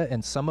Messiah,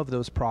 and some of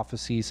those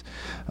prophecies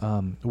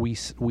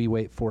we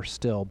wait for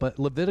still. But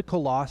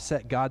Levitical law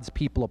set God's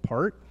people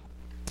apart,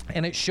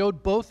 and it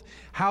showed both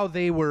how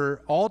they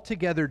were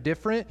altogether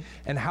different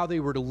and how they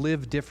were to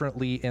live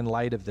differently in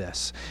light of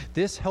this.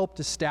 This helped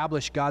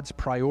establish God's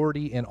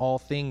priority in all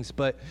things,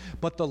 but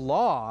the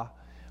law,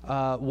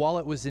 while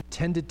it was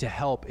intended to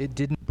help, it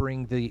didn't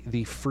bring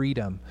the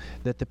freedom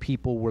that the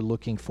people were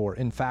looking for.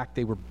 In fact,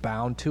 they were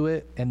bound to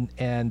it,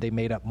 and they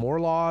made up more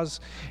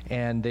laws,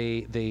 and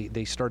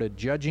they started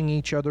judging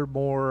each other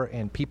more,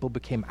 and people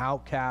became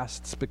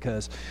outcasts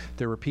because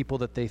there were people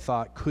that they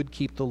thought could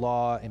keep the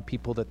law and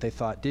people that they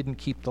thought didn't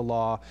keep the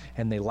law,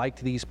 and they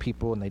liked these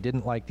people and they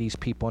didn't like these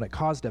people, and it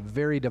caused a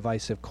very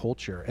divisive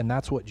culture, and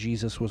that's what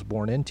Jesus was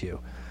born into.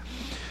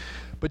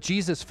 But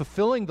Jesus,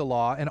 fulfilling the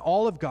law and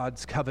all of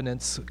God's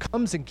covenants,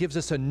 comes and gives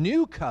us a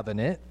new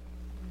covenant.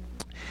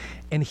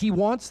 And he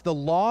wants the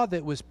law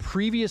that was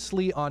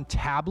previously on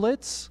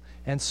tablets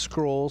and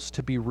scrolls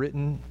to be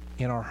written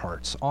in our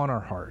hearts, on our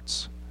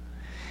hearts.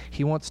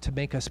 He wants to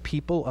make us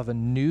people of a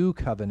new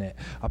covenant,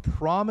 a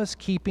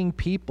promise-keeping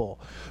people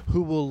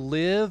who will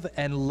live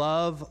and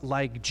love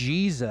like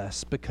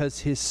Jesus because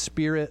his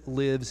Spirit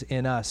lives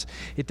in us.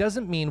 It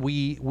doesn't mean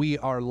we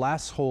are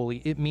less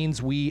holy. It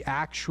means we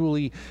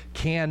actually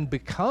can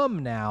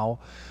become now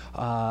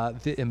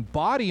the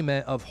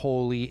embodiment of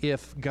holy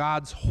if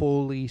God's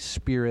Holy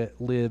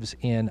Spirit lives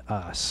in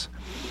us.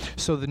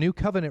 So the new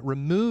covenant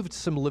removed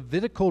some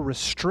Levitical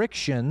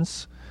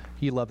restrictions.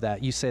 You love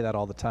that. You say that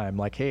all the time.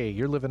 Like, hey,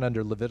 you're living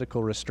under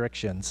Levitical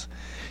restrictions.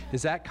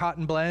 Is that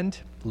cotton blend?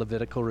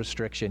 Levitical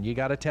restriction. You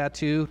got a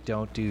tattoo?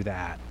 Don't do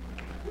that.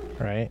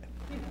 Right?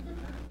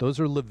 Those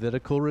are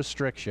Levitical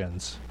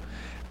restrictions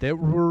that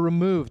were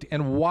removed.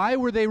 And why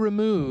were they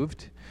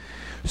removed?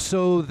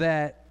 So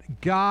that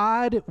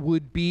God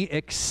would be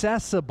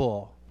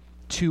accessible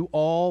to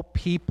all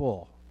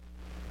people.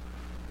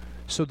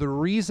 So the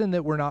reason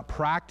that we're not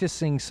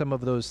practicing some of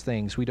those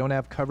things, we don't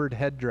have covered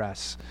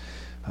headdress,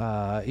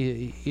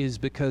 is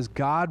because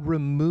God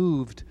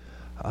removed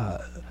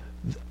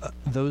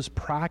those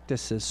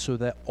practices so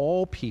that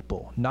all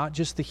people, not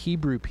just the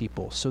Hebrew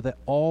people, so that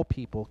all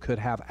people could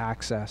have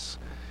access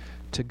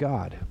to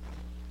God.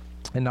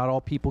 And not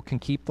all people can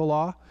keep the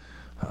law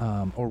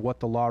or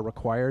what the law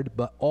required,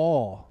 but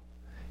all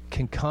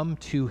can come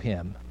to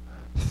him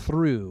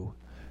through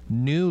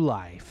new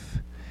life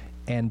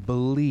and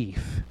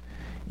belief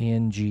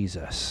in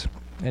Jesus.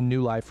 And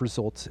new life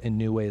results in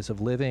new ways of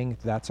living.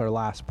 That's our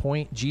last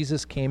point.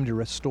 Jesus came to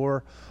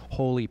restore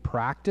holy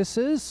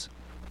practices.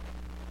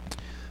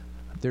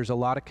 There's a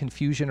lot of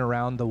confusion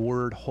around the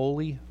word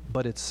holy,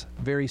 but it's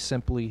very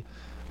simply,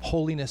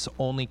 holiness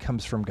only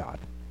comes from God.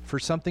 For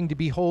something to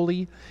be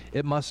holy,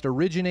 it must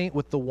originate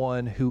with the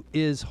one who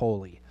is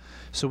holy.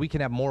 So we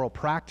can have moral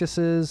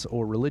practices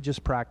or religious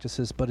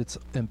practices, but it's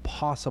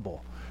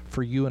impossible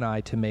for you and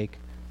I to make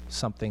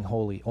something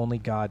holy. Only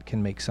God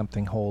can make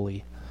something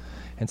holy.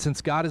 And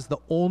since God is the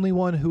only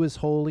one who is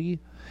holy,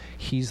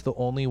 he's the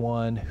only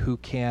one who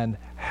can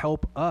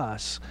help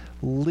us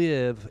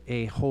live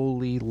a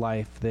holy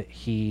life that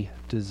he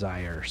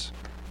desires.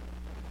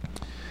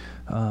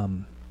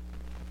 The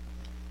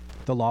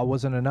law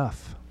wasn't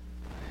enough,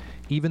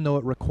 even though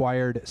it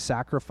required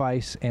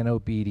sacrifice and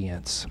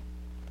obedience.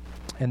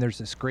 And there's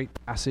this great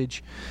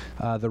passage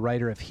the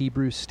writer of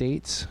Hebrews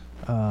states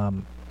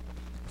from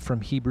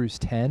Hebrews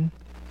 10.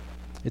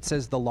 It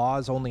says the law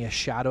is only a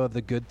shadow of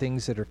the good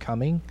things that are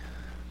coming.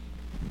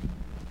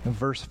 In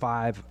verse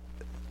 5,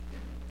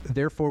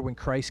 therefore when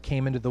Christ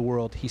came into the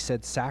world, he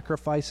said,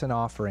 sacrifice and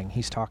offering,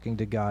 he's talking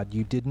to God,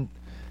 you didn't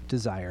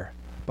desire,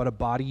 but a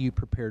body you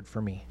prepared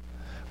for me.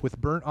 With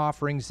burnt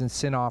offerings and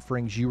sin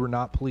offerings you were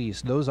not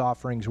pleased. Those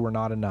offerings were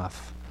not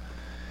enough.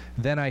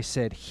 Then I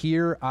said,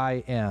 here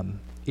I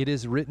am. It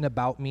is written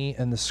about me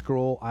in the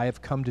scroll, I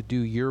have come to do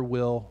your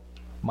will,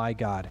 my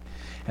God.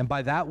 And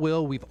by that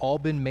will, we've all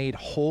been made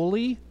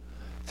holy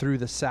through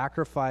the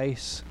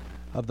sacrifice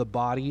of the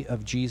body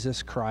of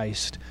Jesus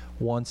Christ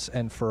once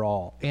and for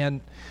all.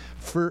 And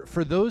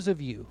for those of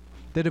you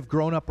that have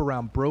grown up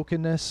around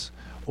brokenness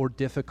or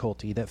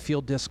difficulty, that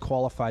feel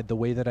disqualified the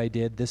way that I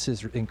did, this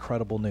is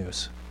incredible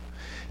news.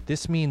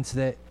 This means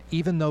that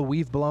even though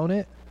we've blown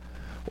it,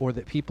 or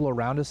that people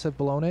around us have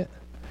blown it,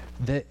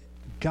 that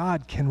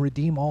God can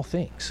redeem all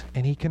things,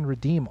 and he can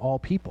redeem all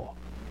people.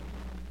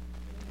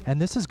 And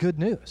this is good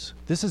news.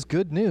 This is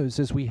good news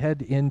as we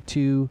head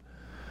into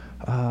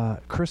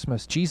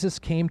Christmas. Jesus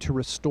came to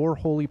restore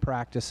holy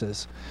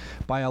practices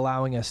by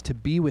allowing us to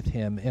be with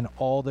him in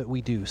all that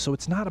we do. So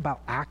it's not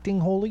about acting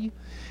holy,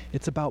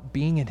 it's about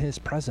being in his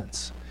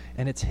presence.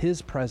 And it's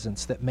his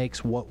presence that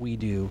makes what we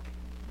do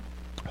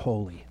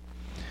holy.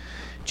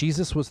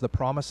 Jesus was the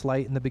promised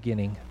light in the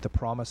beginning, the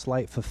promised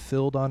light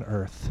fulfilled on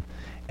earth,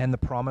 and the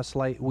promised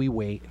light we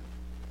wait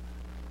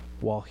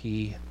while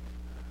he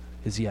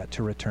is yet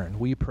to return.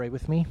 Will you pray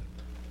with me?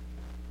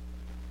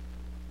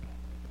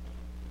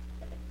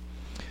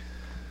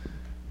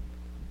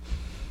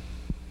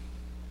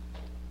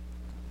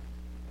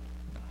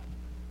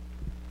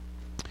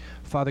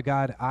 Father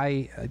God,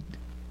 I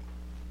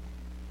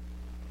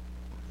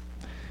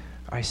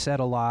said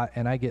a lot,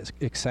 and I get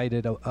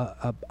excited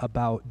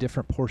about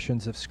different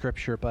portions of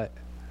Scripture, but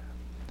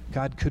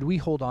God, could we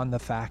hold on the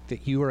fact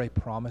that you are a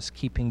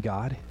promise-keeping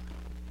God?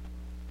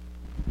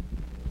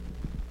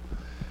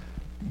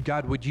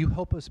 God, would you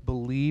help us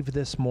believe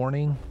this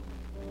morning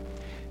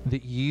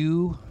that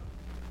you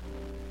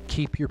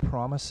keep your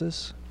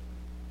promises?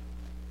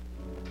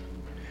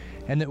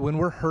 And that when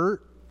we're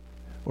hurt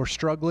or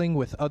struggling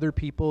with other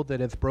people that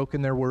have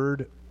broken their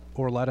word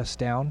or let us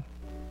down,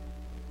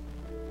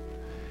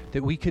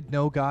 that we could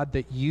know, God,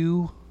 that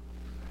you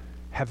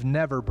have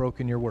never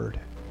broken your word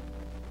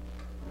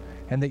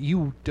and that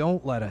you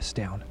don't let us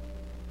down.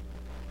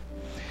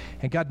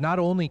 And God, not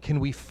only can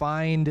we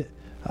find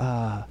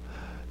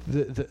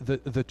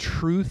the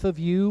truth of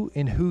you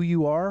in who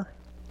you are,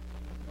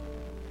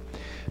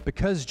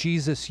 because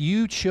Jesus,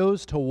 you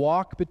chose to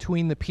walk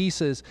between the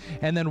pieces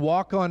and then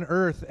walk on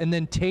earth and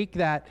then take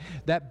that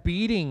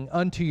beating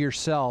unto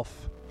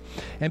yourself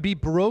and be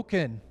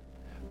broken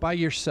by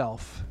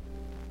yourself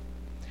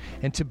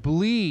and to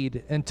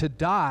bleed and to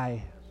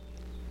die.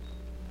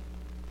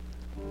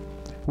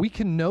 We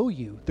can know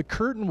you. The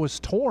curtain was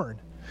torn.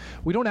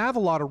 We don't have a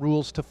lot of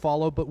rules to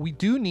follow, but we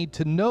do need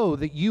to know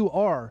that you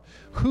are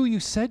who you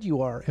said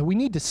you are, and we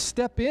need to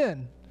step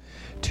in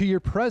to your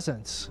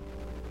presence.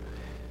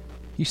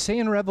 You say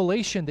in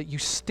Revelation that you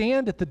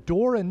stand at the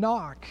door and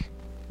knock.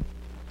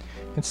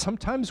 And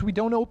sometimes we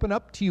don't open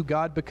up to you,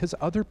 God, because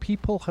other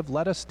people have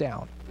let us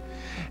down.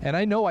 And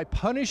I know I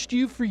punished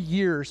you for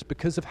years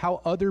because of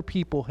how other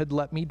people had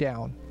let me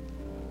down.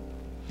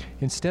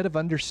 Instead of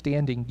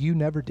understanding, you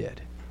never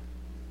did.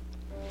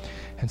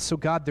 And so,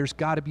 God, there's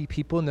got to be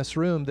people in this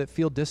room that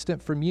feel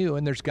distant from you,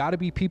 and there's got to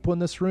be people in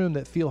this room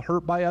that feel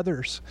hurt by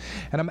others.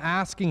 And I'm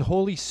asking,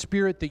 Holy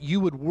Spirit, that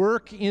you would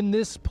work in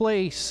this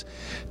place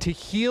to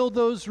heal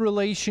those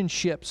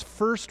relationships,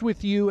 first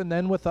with you and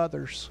then with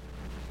others.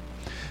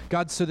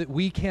 God, so that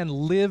we can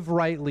live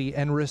rightly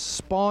and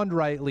respond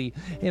rightly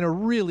in a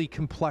really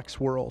complex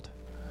world.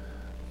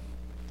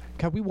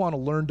 God, we want to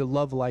learn to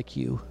love like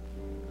you,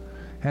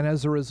 and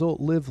as a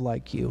result, live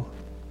like you.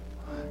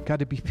 God,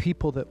 to be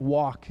people that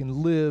walk and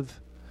live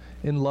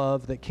in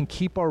love, that can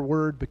keep our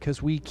word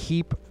because we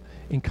keep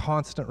in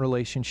constant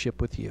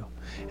relationship with you.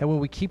 And when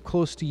we keep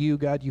close to you,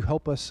 God, you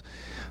help us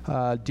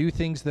do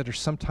things that are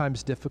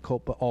sometimes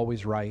difficult but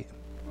always right.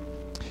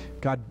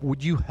 God,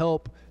 would you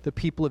help the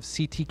people of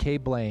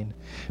CTK Blaine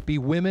be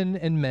women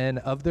and men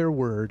of their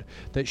word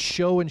that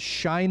show and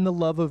shine the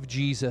love of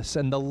Jesus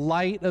and the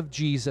light of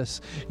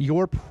Jesus,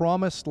 your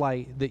promised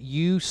light that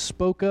you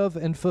spoke of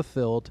and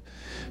fulfilled,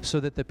 so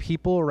that the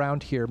people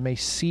around here may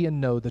see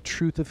and know the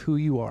truth of who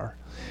you are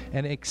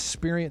and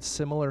experience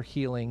similar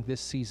healing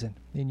this season.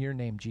 In your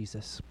name,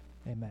 Jesus.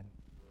 Amen.